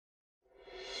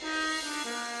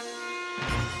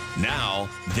Now,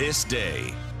 this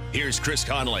day. Here's Chris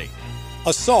Conley.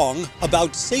 A song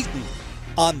about Satan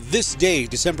on this day,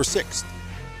 December 6th.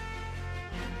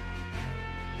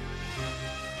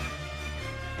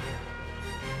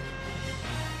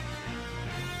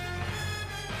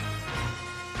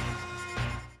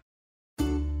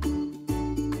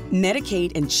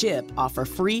 Medicaid and CHIP offer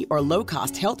free or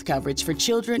low-cost health coverage for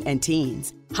children and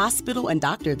teens. Hospital and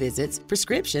doctor visits,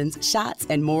 prescriptions, shots,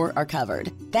 and more are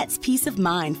covered. That's peace of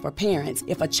mind for parents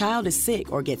if a child is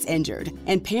sick or gets injured.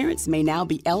 And parents may now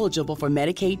be eligible for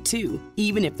Medicaid too,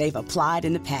 even if they've applied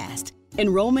in the past.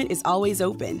 Enrollment is always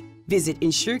open. Visit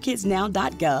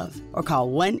InsureKidsNow.gov or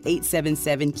call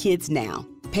 1-877-KIDS-NOW.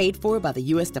 Paid for by the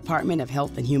U.S. Department of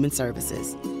Health and Human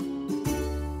Services.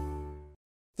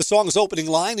 The song's opening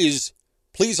line is,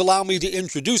 "Please allow me to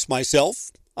introduce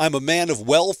myself. I'm a man of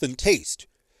wealth and taste."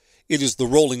 It is the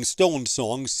Rolling Stones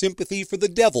song Sympathy for the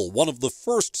Devil, one of the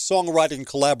first songwriting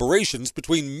collaborations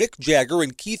between Mick Jagger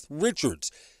and Keith Richards.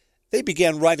 They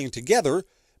began writing together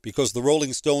because the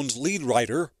Rolling Stones lead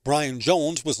writer, Brian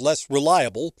Jones, was less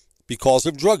reliable because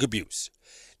of drug abuse.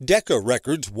 Decca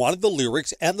Records wanted the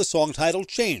lyrics and the song title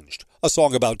changed. A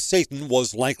song about Satan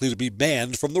was likely to be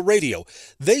banned from the radio.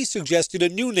 They suggested a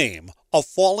new name, A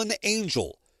Fallen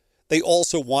Angel. They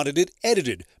also wanted it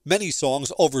edited. Many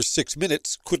songs over 6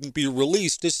 minutes couldn't be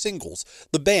released as singles.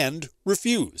 The band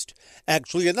refused.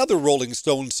 Actually, another Rolling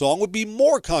Stones song would be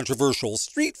more controversial,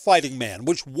 Street Fighting Man,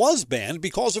 which was banned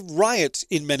because of riots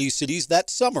in many cities that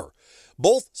summer.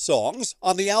 Both songs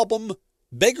on the album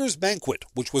Beggar's Banquet,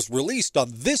 which was released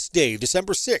on this day,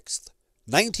 December 6th,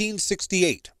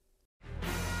 1968.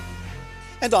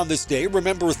 And on this day,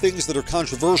 remember things that are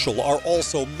controversial are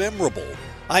also memorable.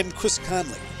 I'm Chris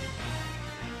Conley.